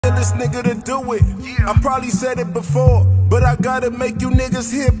realest nigga to do it. I probably said it before, but I gotta make you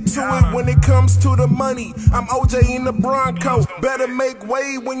niggas hip to it. When it comes to the money, I'm OJ in the Bronco. Better make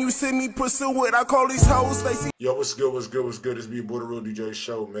way when you see me pursue it. I call these hoes, they see. Yo, what's good, what's good, what's good? It's me, boy, the real DJ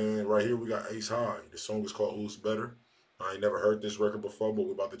show, man. Right here, we got Ase HiH. The song is called Who's Better. I ain't never heard this record before, but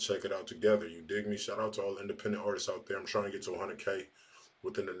we're about to check it out together. You dig me? Shout out to all independent artists out there. I'm trying to get to 100K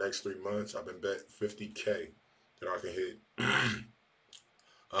within the next 3 months. I've been bet 50K that I can hit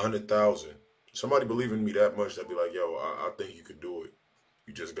 100,000. Somebody believe in me that much, they'd be like, yo, I think you could do it.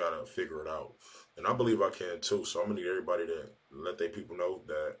 You just gotta figure it out. And I believe I can too. So I'm gonna need everybody to let their people know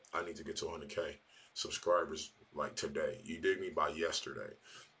that I need to get to 100K subscribers like today. You dig me? By yesterday.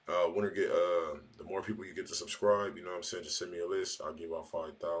 When it get the more people you get to subscribe, you know what I'm saying, just send me a list. I'll give out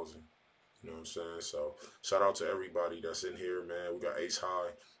 5,000. You know what I'm saying? So shout out to everybody that's in here, man. We got Ase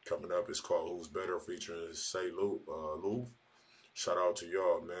HiH coming up. It's called Who's Better, featuring Louve. Shout out to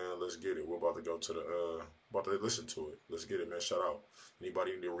y'all, man. Let's get it. We're about to go to the about to listen to it. Let's get it, man. Shout out.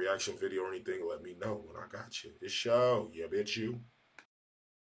 Anybody need a reaction video or anything, let me know when I got you. It's show. Yeah, bitch you.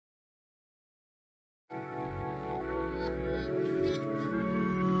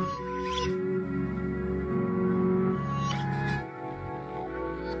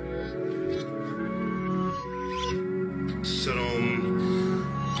 So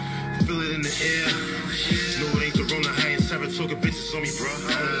feel it in the air. No, it ain't the Rona. I ain't seven talking bitches on me, bro.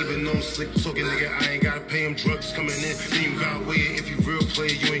 I don't even know I'm slick talking, nigga. I ain't gotta pay him drugs coming in. Then you gotta weigh it. If you real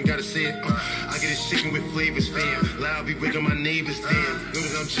player, you ain't gotta say it. I get it shaking with flavors, fam. Loud be waking my neighbors, damn. Know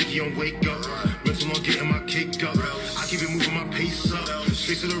that I'm cheeky on wake up. Mental on getting my cake up. I keep it moving my pace up.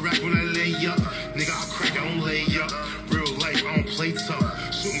 Straight to the rack when I lay up. Nigga, I crack, I don't lay up. Real life, I don't play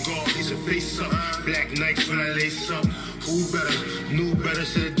tough. Shooting guard, he's a face up. Black nights when I lace up. Who better? Knew better,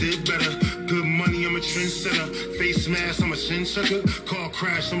 should've did better. Good money, I'm a trendsetter. Face mask, I'm a chin checker. Car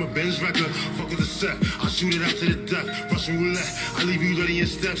crash, I'm a Benz wrecker. Fuck with the set, I shoot it out to the death. Russian roulette, I leave you dirty in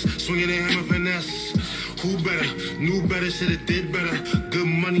steps. Swinging a hammer finesse. Who better? Knew better, should've did better. Good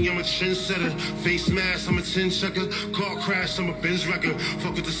money, I'm a trendsetter. Face mask, I'm a chin checker. Car crash, I'm a Benz wrecker.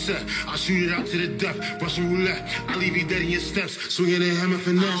 Fuck with the set, I shoot it out to the death. Russian roulette, I leave you dirty in steps. Swinging a hammer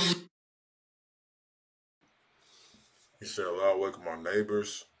finesse. He said a lot of work with my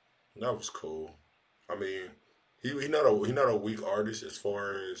neighbors. That was cool. I mean, he not a weak artist as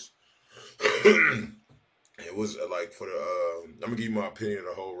far as it was like for the. I'm gonna give you my opinion of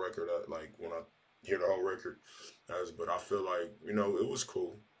the whole record. Like when I hear the whole record, but I feel like it was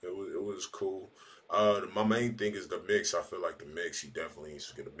cool. It was cool. My main thing is the mix. I feel like the mix. He definitely needs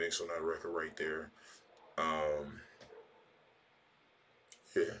to get a mix on that record right there.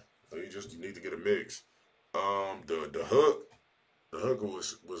 Yeah, you need to get a mix. The hook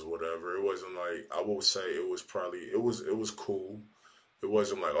was whatever. It wasn't like, I will say it was cool. It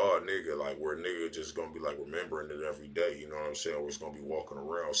wasn't like, oh nigga, like where nigga just gonna be like remembering it every day, you know what I'm saying? Or it's gonna be walking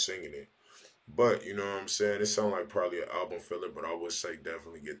around singing it. But you know what I'm saying? It sounded like probably an album filler, but I would say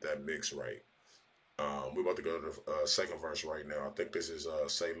definitely get that mix right. We're about to go to the second verse right now. I think this is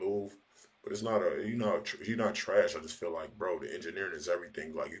Say Louve. But it's not he's not trash. I just feel like, bro, the engineering is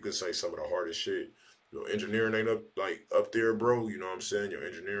everything. Like you could say some of the hardest shit. Your engineering ain't up there, bro. You know what I'm saying? Your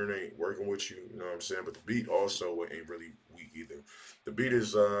engineering ain't working with you. You know what I'm saying? But the beat also ain't really weak either. The beat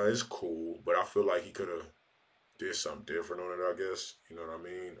is cool, but I feel like he could have did something different on it, I guess. You know what I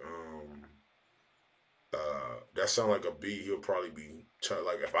mean? That sound like a beat he'll probably be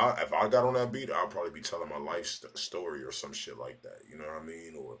like if I got on that beat, I'll probably be telling my life story or some shit like that. You know what I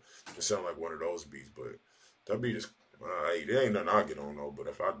mean? Or it sound like one of those beats, but that beat is. Hey, there ain't nothing I get on though, but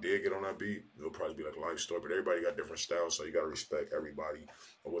if I did get on that beat, it'll probably be like a life story. But everybody got different styles, so you gotta respect everybody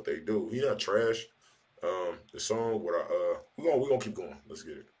and what they do. He not trash. The song, we gonna keep going. Let's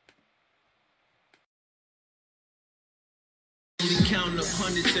get it. Count up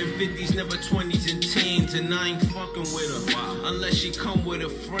hundreds and fifties, never 20s and teens, and I ain't fucking with her. Wow. Unless she come with a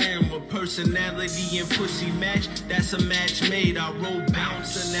friend, with personality and pussy match, that's a match made. I roll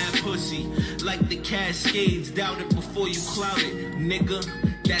bounce in that pussy, like the Cascades. Doubt it before you clout it, nigga.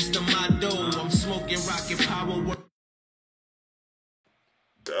 That's the motto. I'm smoking rocket power.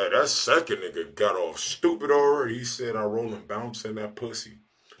 That second nigga got off stupid already. He said I roll and bounce in that pussy,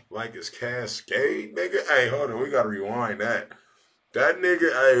 like it's Cascade, nigga. Hey, hold on, we gotta rewind that. That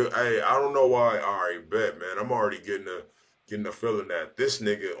nigga, hey, I don't know why. All right, bet, man. I'm already getting the feeling that this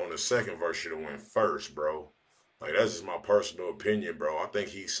nigga on the second verse should have went first, bro. Like, that's just my personal opinion, bro. I think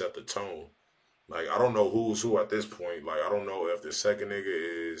he set the tone. Like, I don't know who's who at this point. Like, I don't know if the second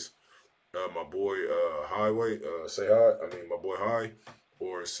nigga is my boy HiHway, Say HiH. I mean, my boy HiH,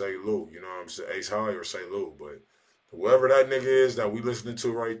 or Say Louve. You know what I'm saying? Ase HiH or Say Louve. But whoever that nigga is that we listening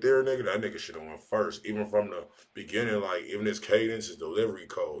to right there, nigga, that nigga should have went first. Even from the beginning, like, even his cadence, his delivery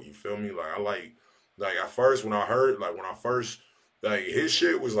code, you feel me? Like, I like, at first, when I heard, like, like, his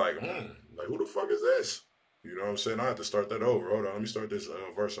shit was like, like, who the fuck is this? You know what I'm saying? I had to start that over. Hold on, let me start this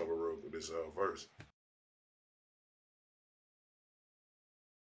verse over real quick, this verse.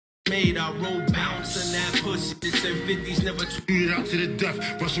 Made I roll bounce in that pussy. It's in 50s, never Beat it out to the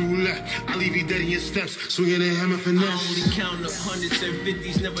death, Russian roulette. I leave you dead in your steps, swinging a hammer finesse. I only count up hundreds and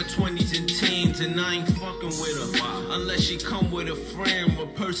 50s, never 20s and teens, and I ain't fucking with her. Unless she come with a friend,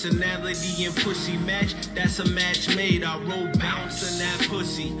 with personality and pussy match. That's a match made. I roll bounce in that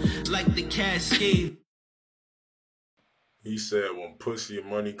pussy like the Cascade. He said, when pussy and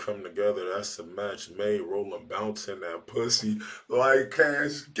money come together, that's a match made. Rolling, bouncing that pussy like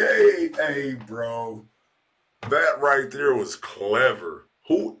Cascade. Hey, bro. That right there was clever.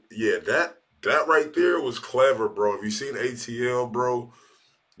 That right there was clever, bro. Have you seen ATL, bro?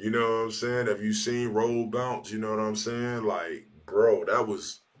 You know what I'm saying? Have you seen Roll Bounce? You know what I'm saying? Like, bro,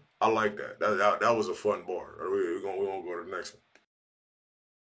 I like that. That was a fun bar. We're gonna go to the next one.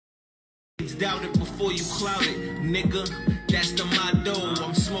 Doubt it before you clout it, nigga. That's the motto.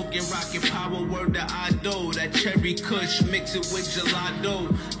 I'm smoking rocket power, word to Ido. That cherry kush, mix it with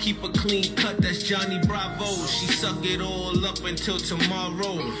gelato. Keep a clean cut, that's Johnny Bravo. She suck it all up until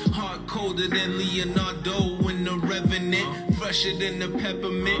tomorrow. Heart colder than Leonardo in the Revenant. Fresher than the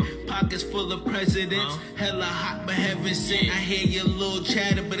peppermint. Pockets full of presidents. Hella hot but heaven sent. I hear your little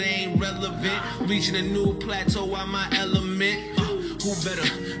chatter but it ain't relevant. Reaching a new plateau, I'm my element. Who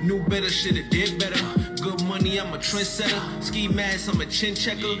better? Knew better, shoulda did better. Good money, I'm a trendsetter. Ski mask, I'm a chin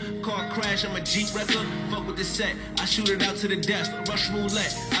checker. Car crash, I'm a Jeep wrecker. Fuck with the set, I shoot it out to the death. Rush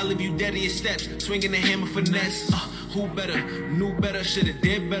roulette, I leave you dead in your steps. Swinging the hammer finesse. Who better? Knew better, shoulda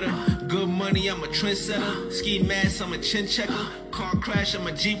did better. Good money, I'm a trendsetter. Ski mask, I'm a chin checker. Car crash, I'm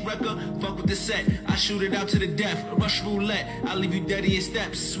a Jeep wrecker. Fuck with the set, I shoot it out to the death. Rush roulette, I leave you dead in your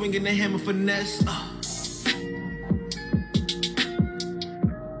steps. Swinging the hammer finesse.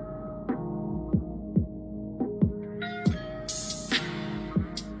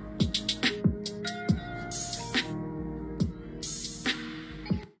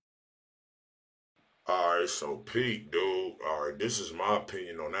 So Pete, dude, alright, this is my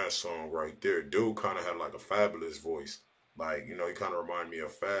opinion on that song right there. Dude kind of had like a Fabolous voice. Like, you know, he kind of reminded me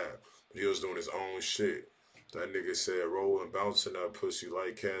of Fab. But he was doing his own shit. That nigga said, rolling, bouncing that pussy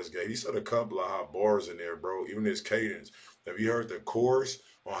like Cascade. He said a couple of hot bars in there, bro. Even his cadence. Have you heard the chorus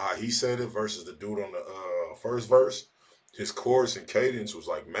on how he said it versus the dude on the first verse? His chorus and cadence was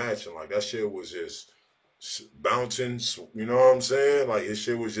like matching. Like, that shit was just bouncing, you know what I'm saying? Like, his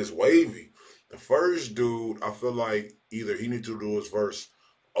shit was just wavy. The first dude, I feel like either he need to do his verse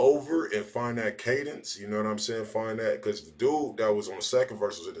over and find that cadence, you know what I'm saying? Find that, because the dude that was on the second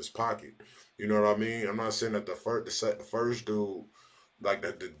verse was in his pocket. You know what I mean? I'm not saying that the first dude, like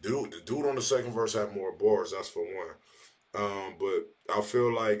the dude on the second verse had more bars. That's for one. But I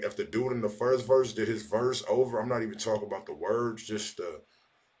feel like if the dude in the first verse did his verse over, I'm not even talking about the words, just the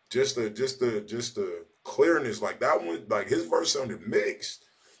clearness. Like that one, like his verse sounded mixed.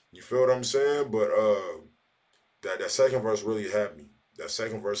 You feel what I'm saying? But that second verse really had me. That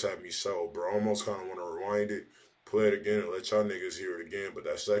second verse had me so, bro. I almost kind of want to rewind it, play it again, and let y'all niggas hear it again. But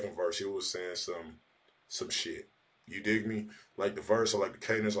that second verse, he was saying some shit. You dig me? Like the verse, I like the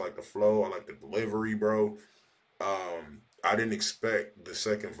cadence, I like the flow, I like the delivery, bro. I didn't expect the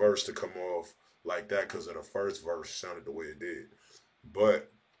second verse to come off like that because of the first verse sounded the way it did. But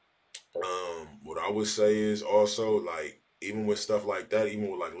what I would say is also, like, even with stuff like that, even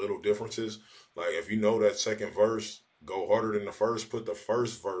with like little differences, like if you know that second verse go harder than the first, put the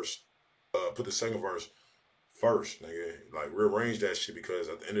second verse first, nigga. Like rearrange that shit, because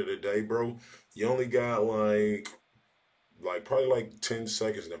at the end of the day, bro, you only got like probably like 10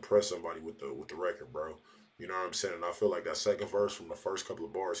 seconds to impress somebody with the record, bro. You know what I'm saying? And I feel like that second verse from the first couple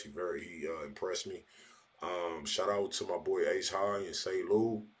of bars, he impressed me. Shout out to my boy Ase HiH and Say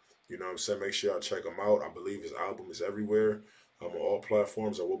Louve. You know what I'm saying? Make sure y'all check him out. I believe his album is everywhere. On all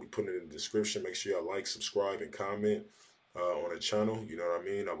platforms. I will be putting it in the description. Make sure y'all like, subscribe, and comment on the channel. You know what I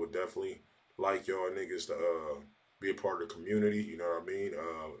mean? I would definitely like y'all niggas to be a part of the community. You know what I mean?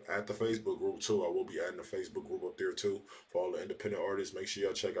 At the Facebook group, too. I will be adding the Facebook group up there, too, for all the independent artists. Make sure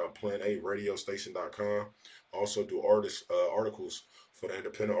y'all check out plan8radiostation.com. Also do articles for the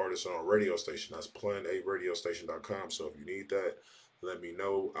independent artists on our radio station. That's plan8radiostation.com. So if you need that, let me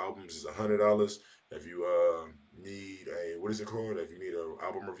know. Albums is $100. If you need a, what is it called? If you need an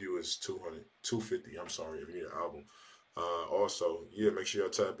album review, it's $250. I'm sorry, if you need an album. Also, yeah, make sure y'all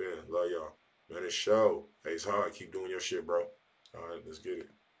tap in. Love y'all. Man, it's show. HiHway, keep doing your shit, bro. All right, let's get it.